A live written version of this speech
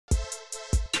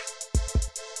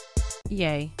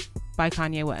Yay by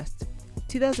Kanye West.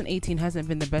 2018 hasn't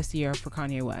been the best year for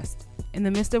Kanye West. In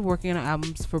the midst of working on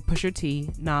albums for Pusha T,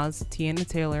 Nas, Tiana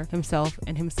Taylor, himself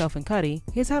and Cudi,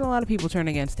 he has had a lot of people turn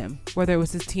against him, whether it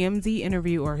was his TMZ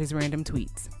interview or his random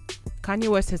tweets. Kanye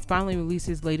West has finally released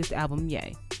his latest album,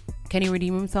 Yay. Can he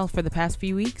redeem himself for the past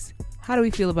few weeks? How do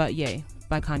we feel about Yay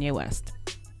by Kanye West?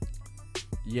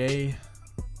 Yay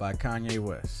by Kanye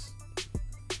West.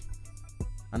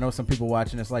 I know some people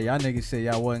watching this like, y'all niggas said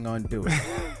y'all wasn't gonna do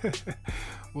it.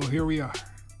 Well, here we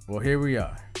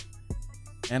are.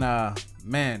 And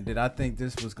man, did I think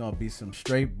this was gonna be some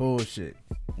straight bullshit.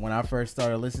 When I first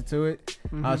started listening to it,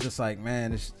 I was just like,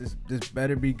 man, this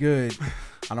better be good.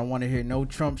 I don't want to hear no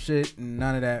Trump shit and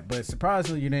none of that. But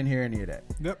surprisingly, you didn't hear any of that.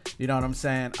 Yep. You know what I'm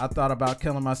saying? I thought about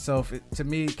killing myself. To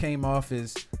me, it came off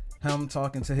as him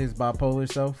talking to his bipolar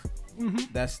self.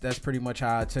 That's pretty much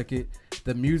how I took it.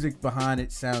 The music behind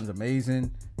it sounds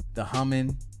amazing. The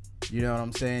humming, you know what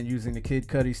I'm saying? Using the Kid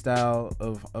Cudi style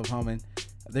of humming.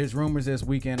 There's rumors this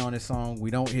weekend on this song. We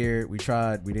don't hear it. We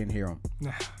tried. We didn't hear him.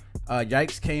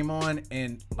 Yikes came on,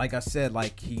 and like I said,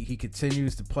 like he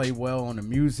continues to play well on the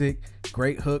music.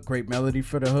 Great hook, great melody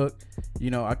for the hook.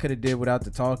 You know, I could have did without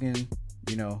the talking,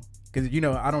 you know, because, you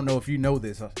know, I don't know if you know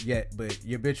this yet, but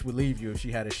your bitch would leave you if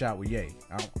she had a shot with Ye.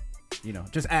 You know,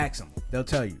 just ask them. They'll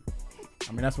tell you.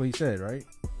 I mean, that's what he said, right?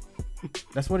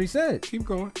 That's what he said. Keep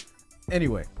going.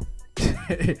 Anyway,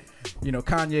 you know,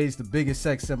 Kanye's the biggest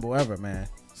sex symbol ever, man.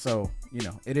 So, you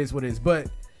know, it is what it is.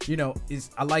 But, you know,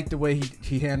 I like the way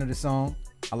he handled the song.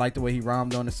 I like the way he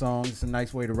rhymed on the song. It's a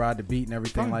nice way to ride the beat and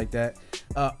everything like that.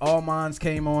 All Minds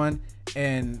came on,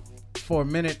 and for a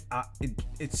minute,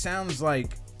 it sounds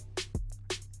like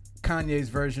Kanye's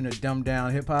version of dumbed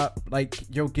down hip hop. Like,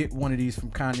 you'll get one of these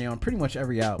from Kanye on pretty much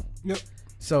every album. Yep.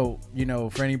 So, you know,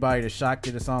 for anybody that's shocked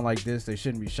at a song like this, they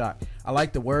shouldn't be shocked. I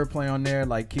like the wordplay on there,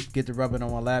 like get the rubbing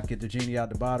on my lap, get the genie out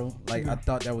the bottle. Like, I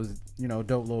thought that was, you know, a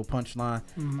dope little punchline.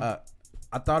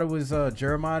 I thought it was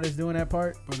Jeremiah that's doing that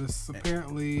part, but it's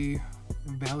apparently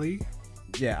Belly.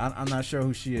 Yeah, I'm not sure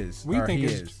who she is. We think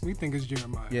it's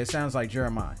Jeremiah. Yeah, it sounds like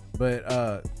Jeremiah, but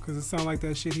because it sounds like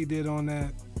that shit he did on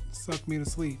that "Suck Me to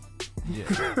Sleep."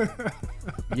 Yeah,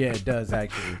 yeah, it does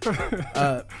actually.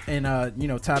 And you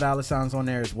know, Ty Dolla $ign's on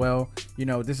there as well. You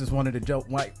know, this is one of the dope.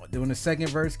 Like when the second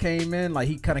verse came in, like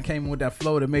he kind of came in with that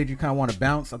flow that made you kind of want to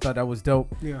bounce. I thought that was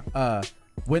dope. Yeah.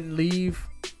 Wouldn't Leave.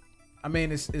 I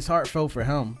mean, it's heartfelt for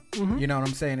him. You know what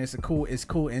I'm saying? It's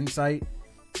cool insight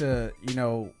to, you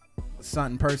know,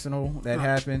 something personal that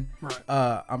happened.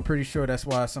 Right. I'm pretty sure that's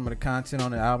why some of the content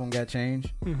on the album got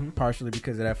changed, partially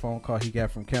because of that phone call he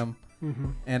got from Kim.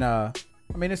 And I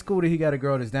mean, it's cool that he got a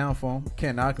girl that's down for him.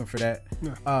 Can't knock him for that.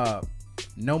 Yeah.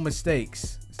 No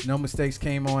Mistakes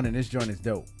came on, and this joint is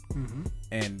dope.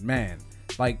 And man,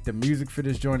 like the music for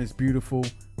this joint is beautiful,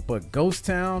 but Ghost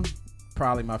Town,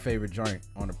 probably my favorite joint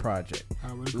on the project.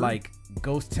 I would agree. Like,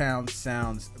 Ghost Town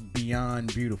sounds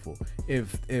beyond beautiful.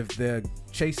 If the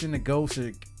chasing the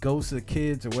ghosts of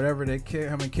kids or whatever him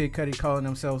and Kid Cudi calling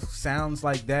themselves sounds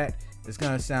like that, it's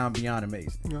gonna sound beyond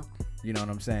amazing. Yeah. You know what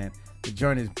I'm saying? The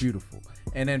joint is beautiful.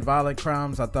 And then Violent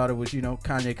Crimes, I thought it was, you know,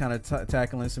 Kanye kind of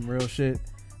tackling some real shit.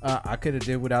 I could have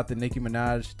did without the Nicki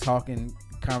Minaj talking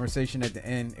conversation at the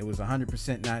end. It was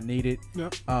 100% not needed.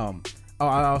 Yep.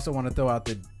 I also want to throw out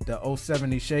the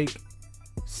 070 Shake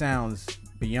sounds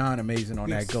beyond amazing on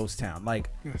that Ghost Town. Like,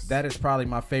 that is probably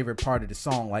my favorite part of the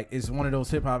song. Like, it's one of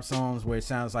those hip hop songs where it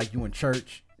sounds like you in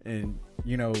church and,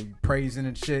 you know, praising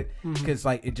and shit, because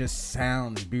like it just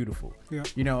sounds beautiful. Yeah.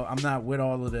 You know, I'm not with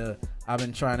all of the I've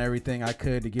been trying everything I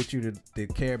could to get you to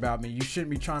care about me. You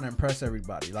shouldn't be trying to impress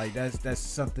everybody. Like, that's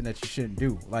something that you shouldn't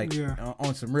do. Like,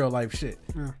 on some real life shit.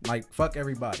 Yeah. Like, fuck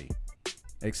everybody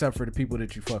except for the people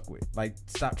that you fuck with. Like,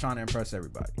 stop trying to impress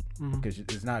everybody, because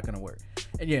it's not gonna work.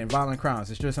 And yeah, in Violent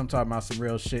Crimes, it's just I'm talking about some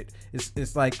real shit.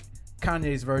 It's like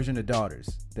Kanye's version of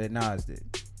Daughters that Nas did,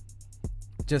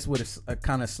 just with a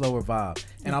kind of slower vibe.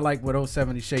 And I like what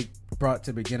 070 Shake brought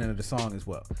to the beginning of the song as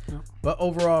well. But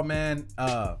overall, man,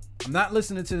 I'm not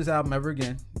listening to this album ever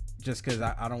again, just because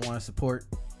I don't want to support,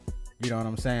 you know what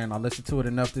I'm saying? I listened to it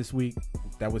enough this week.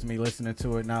 That was me listening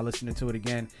to it, not listening to it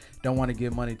again. Don't want to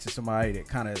give money to somebody that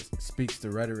kind of speaks the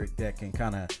rhetoric that can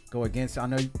kind of go against it. I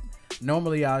know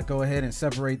normally I'll go ahead and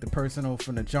separate the personal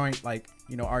from the joint, like,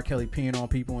 you know, R. Kelly peeing on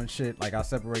people and shit. Like, I'll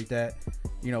separate that.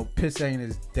 You know, piss ain't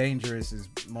as dangerous as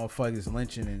motherfuckers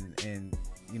lynching and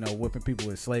you know, whipping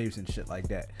people as slaves and shit like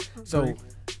that. So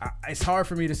it's hard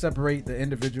for me to separate the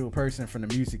individual person from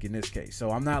the music in this case.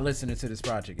 So I'm not listening to this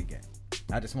project again.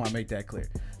 I just want to make that clear.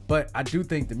 But I do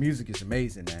think the music is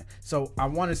amazing, man. So I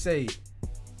want to say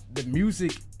the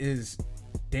music is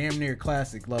damn near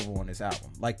classic level on this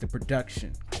album, like the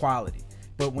production quality.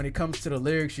 But when it comes to the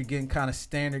lyrics, you're getting kind of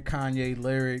standard Kanye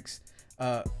lyrics,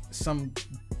 some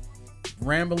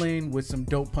rambling with some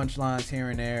dope punchlines here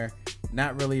and there,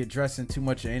 not really addressing too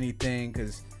much of anything,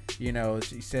 because, you know,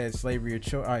 he said slavery or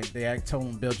choice. They told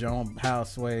him build your own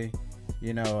house way.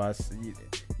 You know,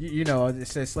 you know, it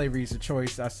said slavery is a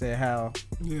choice. I said how.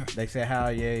 Yeah. They said how,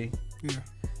 yay. Yeah.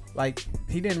 Like,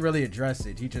 he didn't really address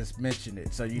it. He just mentioned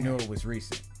it, so you knew it was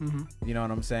recent. Mm-hmm. You know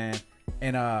what I'm saying?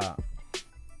 And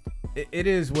it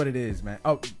is what it is, man.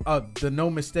 The no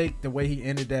mistake, the way he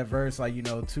ended that verse, like, you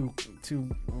know, too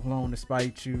long to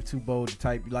spite you, too bold to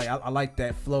type. Like, I like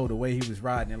that flow, the way he was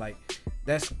riding it. Like,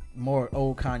 that's more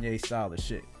old Kanye style of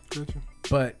shit. Gotcha.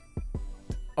 But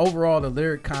overall, the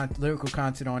lyrical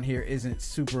content on here isn't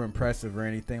super impressive or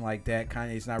anything like that.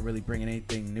 Kanye's not really bringing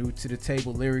anything new to the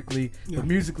table lyrically, but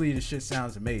musically, the shit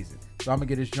sounds amazing. So I'm gonna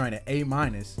get this joint an A-.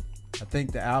 I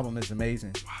think the album is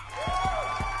amazing,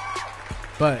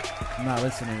 but I'm not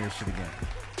listening to this shit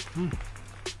again.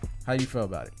 How you feel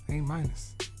about it? A-.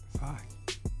 It's high.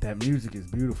 That music is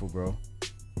beautiful, bro.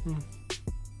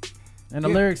 And the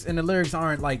lyrics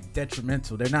aren't like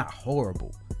detrimental. They're not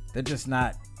horrible. They're just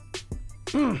not.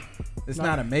 It's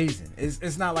not amazing.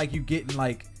 It's not like you getting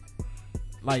like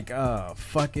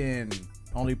fucking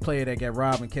only player that got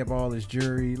robbed and kept all his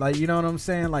jewelry. Like, you know what I'm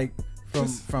saying? Like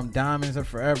from Diamonds or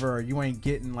Forever, or you ain't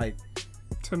getting like.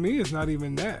 To me, it's not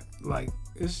even that. Like,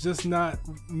 it's just not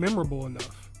memorable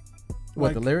enough. What,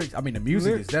 like, the lyrics? I mean, the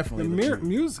music is definitely the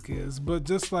music is, but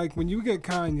just like when you get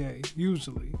Kanye,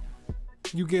 usually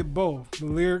you get both. The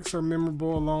lyrics are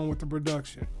memorable along with the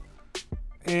production.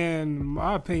 And in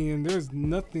my opinion, there's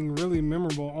nothing really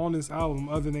memorable on this album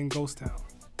other than Ghost Town.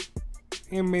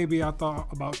 And maybe I thought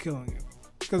about Killing You,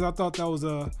 because I thought that was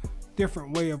a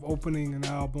different way of opening an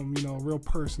album, you know, real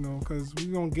personal, because we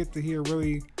don't get to hear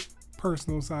really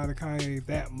personal side of Kanye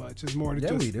that much. It's more to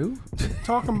just we do.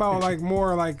 Talking about like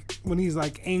more like when he's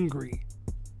like angry.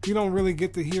 You don't really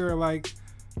get to hear like,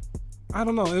 I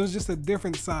don't know. It was just a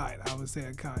different side, I would say,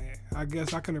 of Kanye. I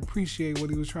guess I can appreciate what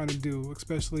he was trying to do,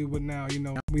 especially with now, you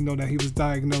know, we know that he was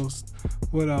diagnosed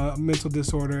with a mental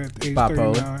disorder at age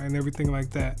 39 and everything like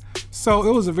that. So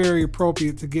it was very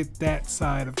appropriate to get that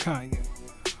side of Kanye.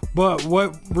 But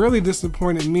what really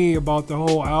disappointed me about the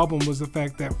whole album was the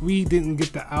fact that we didn't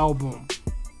get the album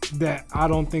that I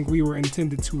don't think we were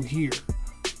intended to hear.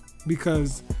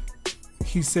 Because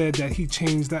he said that he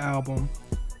changed the album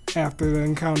after the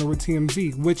encounter with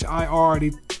TMZ, which I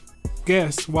already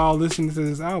guessed while listening to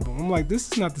this album. I'm like,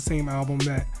 this is not the same album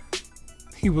that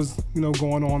he was, you know,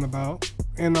 going on about.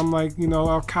 And I'm like, you know,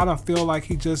 I kind of feel like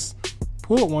he just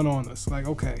pulled one on us. Like,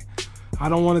 okay, I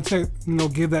don't want to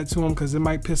give that to him because it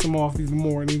might piss him off even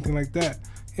more or anything like that.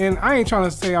 And I ain't trying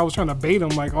to say I was trying to bait him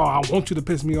like, oh, I want you to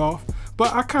piss me off.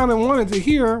 But I kind of wanted to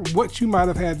hear what you might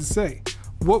have had to say.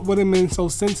 What would have been so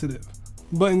sensitive?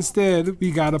 But instead, we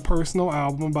got a personal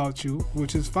album about you,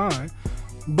 which is fine.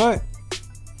 But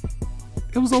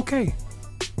it was okay.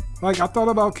 Like, I thought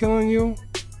about Killing You.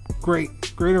 Great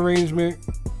arrangement,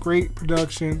 great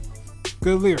production,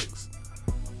 good lyrics.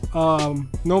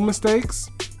 No mistakes,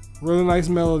 really nice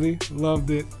melody, loved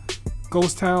it.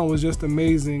 Ghost Town was just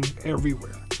amazing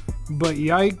everywhere. But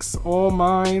Yikes, All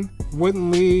Mine,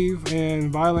 Wouldn't Leave, and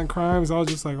Violent Crimes, I was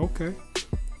just like, okay,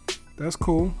 that's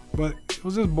cool. But it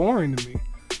was just boring to me.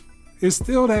 It's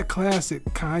still that classic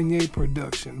Kanye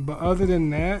production, but other than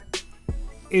that,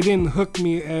 it didn't hook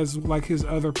me as like his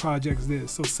other projects did.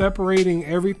 So separating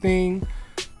everything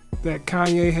that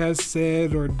Kanye has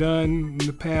said or done in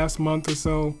the past month or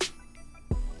so,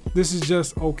 this is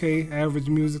just okay, average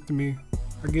music to me.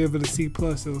 I give it a C+. It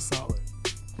was solid.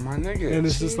 My nigga. And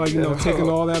it's just like, you know, taking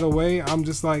all that away, I'm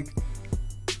just like,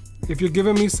 if you're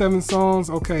giving me 7 songs,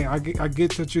 okay, I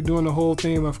get that you're doing the whole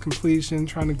thing of completion,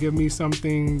 trying to give me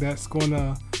something that's going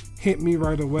to hit me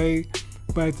right away.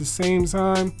 But at the same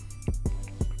time,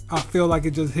 I feel like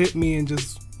it just hit me and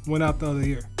just went out the other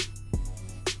ear.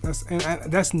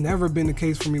 That's never been the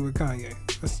case for me with Kanye.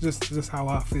 That's just how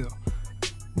I feel.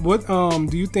 What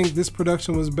do you think this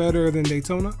production was better than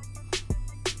Daytona?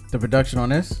 The production on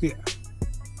this? Yeah.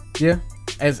 Yeah.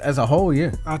 As a whole,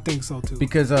 yeah. I think so too.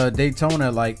 Because Daytona,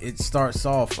 like, it starts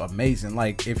off amazing.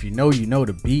 Like, if you know,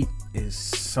 the beat is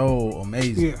so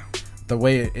amazing. Yeah. The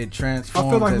way it transforms. I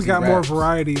feel like we got more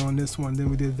variety on this one than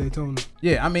we did Daytona.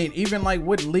 Yeah, I mean, even like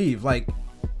Wouldn't Leave, like,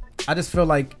 I just feel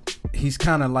like he's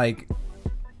kind of like,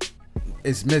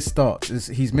 it's missed thoughts.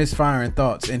 He's misfiring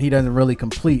thoughts, and he doesn't really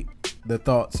complete the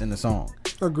thoughts in the song.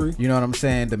 Agree. You know what I'm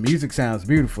saying? The music sounds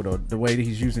beautiful though. The way that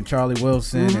he's using Charlie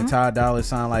Wilson and Ty Dolla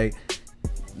 $ign, like,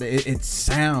 it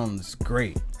sounds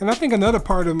great. And I think another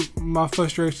part of my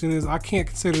frustration is I can't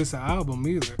consider this an album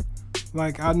either.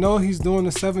 Like, I know he's doing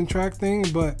the 7-track thing,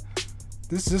 but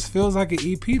this just feels like an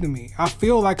EP to me. I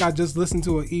feel like I just listened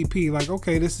to an EP. Like,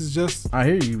 okay, this is just I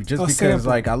hear you. Just because sample.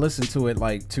 like I listened to it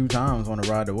like 2 times on the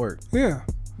ride to work. Yeah.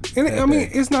 And I mean,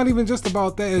 it's not even just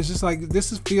about that. It's just like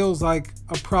feels like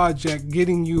a project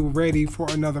getting you ready for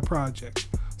another project.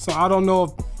 So I don't know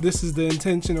if this is the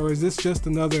intention or is this just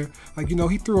another, like, you know,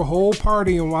 he threw a whole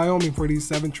party in Wyoming for these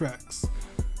 7 tracks.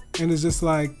 And it's just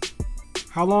like,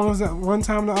 how long is that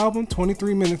runtime of the album?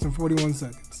 23 minutes and 41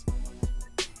 seconds.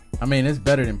 I mean, it's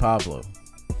better than Pablo.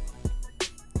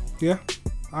 Yeah,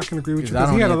 I can agree with you. Because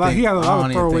He had a lot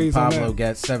of throwaways on that. Pablo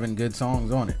got 7 good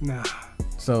songs on it. Nah.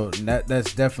 So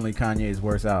that's definitely Kanye's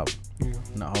worst album. Yeah.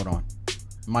 No, hold on.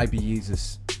 Might be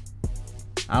Yeezus.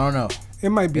 I don't know. It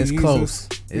might be It's Yeezus. close.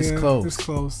 It's close. It's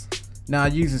close. Nah,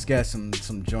 Yeezus got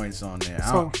some joints on there.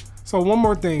 So one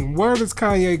more thing. Where does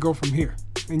Kanye go from here,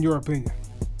 in your opinion?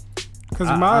 Because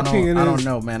my opinion is... I don't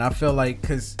know, man. I feel like...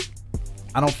 Because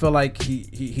I don't feel like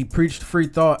he preached free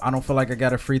thought. I don't feel like I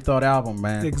got a free thought album,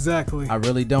 man. Exactly. I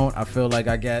really don't. I feel like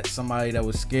I got somebody that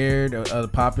was scared of the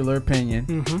popular opinion.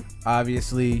 Mm-hmm.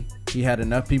 Obviously, he had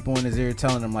enough people in his ear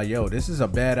telling him like, yo, this is a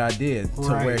bad idea, to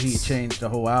where he changed the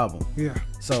whole album. Yeah.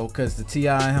 So, because the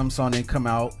T.I. and him song didn't come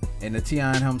out, and the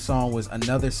T.I. and him song was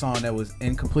another song that was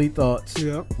Incomplete Thoughts,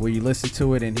 where you listen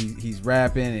to it and he's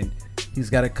rapping and he's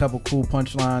got a couple cool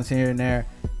punchlines here and there.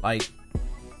 Like,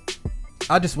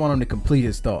 I just want him to complete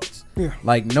his thoughts. Yeah.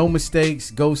 Like, No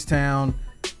Mistakes, Ghost Town,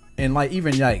 and like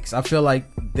even Yikes. I feel like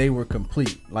they were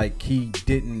complete. Like, he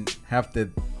didn't have to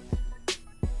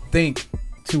think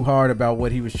too hard about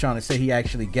what he was trying to say. He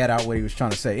actually got out what he was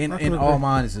trying to say. In All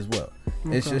Minds as well.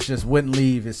 Okay. It's just wouldn't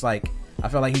leave. It's like, I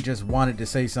felt like he just wanted to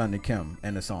say something to Kim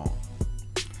in the song.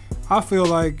 I feel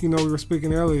like, you know, we were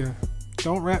speaking earlier,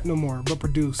 don't rap no more, but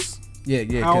produce. Yeah,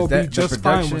 because the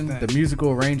production, the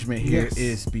musical arrangement here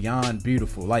is beyond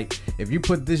beautiful. Like, if you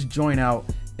put this joint out,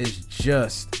 it's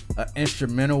just an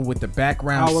instrumental with the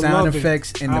background sound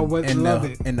effects and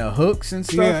the hooks and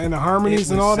stuff. Yeah, and the harmonies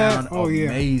and all that. Oh,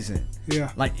 amazing.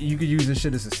 Yeah. Like, you could use this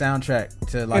shit as a soundtrack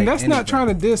to like. And that's not trying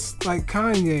to diss like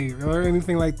Kanye or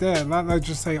anything like that. Not like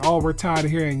just say, oh, we're tired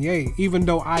of hearing Ye. Even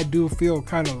though I do feel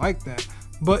kind of like that,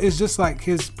 but it's just like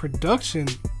his production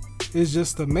is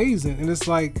just amazing, and it's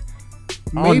like.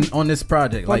 On this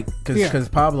project, like, because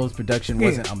Pablo's production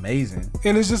wasn't amazing,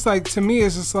 and it's just like, to me,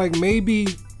 it's just like maybe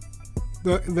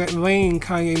that lane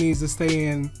Kanye needs to stay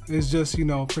in is just, you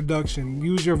know, production.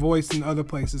 Use your voice in other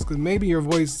places, because maybe your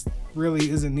voice really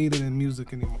isn't needed in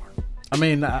music anymore. I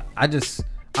mean, I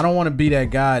don't want to be that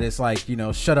guy that's like, you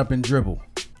know, shut up and dribble.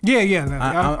 Yeah,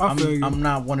 I feel you. I'm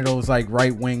not one of those like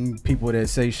right wing people that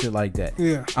say shit like that.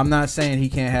 Yeah, I'm not saying he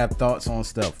can't have thoughts on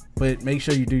stuff, but make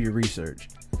sure you do your research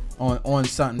on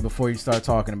something before you start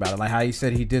talking about it. Like how he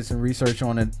said he did some research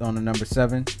on the number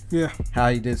 7. Yeah.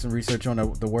 How he did some research on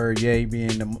the word yay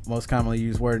being the most commonly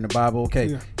used word in the Bible. Okay.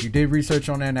 Yeah. You did research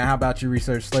on that. Now how about you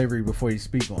research slavery before you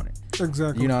speak on it?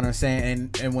 Exactly. You know what I'm saying?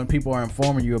 And when people are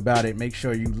informing you about it, make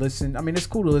sure you listen. I mean, it's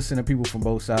cool to listen to people from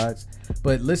both sides,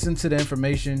 but listen to the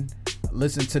information,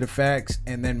 listen to the facts,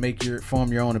 and then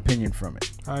form your own opinion from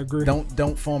it. I agree.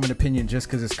 Don't form an opinion just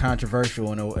because it's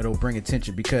controversial and it'll bring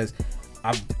attention, because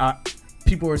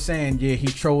people are saying, yeah, he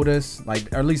trolled us,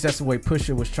 like, or at least that's the way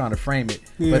Pusha was trying to frame it.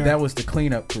 Yeah. But that was the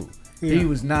cleanup crew. Yeah. He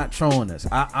was not trolling us.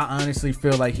 I honestly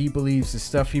feel like he believes the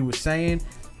stuff he was saying,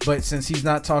 but since he's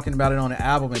not talking about it on the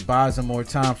album, it buys him more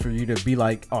time for you to be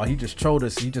like, oh, he just trolled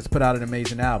us, he just put out an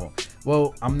amazing album.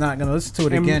 Well, I'm not gonna listen to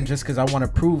it again just because I want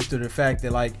to prove to the fact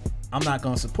that, like, I'm not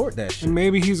gonna support that shit. And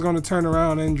maybe he's gonna turn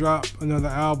around and drop another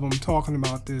album talking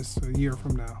about this a year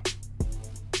from now.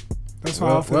 That's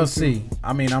how we'll see.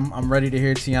 I mean, I'm ready to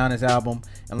hear Tiana's album,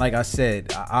 and like I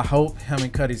said, I hope him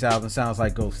and Cudi's album sounds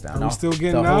like Ghost Town. Are we still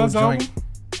getting Nas' album?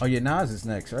 Oh yeah, Nas is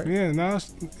next, right? Yeah,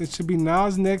 Nas. It should be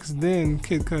Nas next, then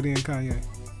Kid Cudi and Kanye.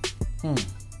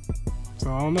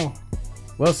 So I don't know.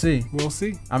 We'll see. We'll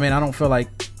see. I mean, I don't feel like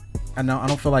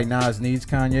Nas needs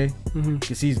Kanye,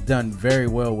 because he's done very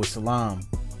well with Salam.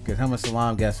 Because him and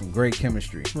Salam got some great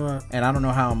chemistry. Right. And I don't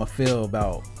know how I'm gonna feel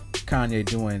about Kanye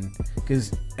doing,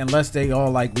 because unless they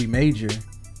all like We Major,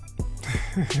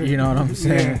 you know what I'm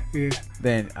saying? Yeah.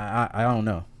 Then I don't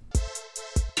know.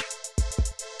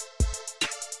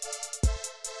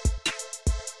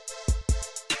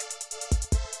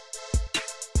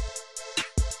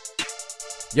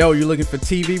 Yo, you looking for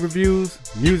TV reviews,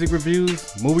 music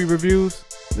reviews, movie reviews?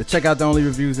 Then check out the only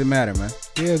reviews that matter, man.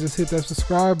 Yeah, just hit that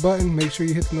subscribe button. Make sure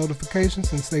you hit the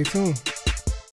notifications and stay tuned.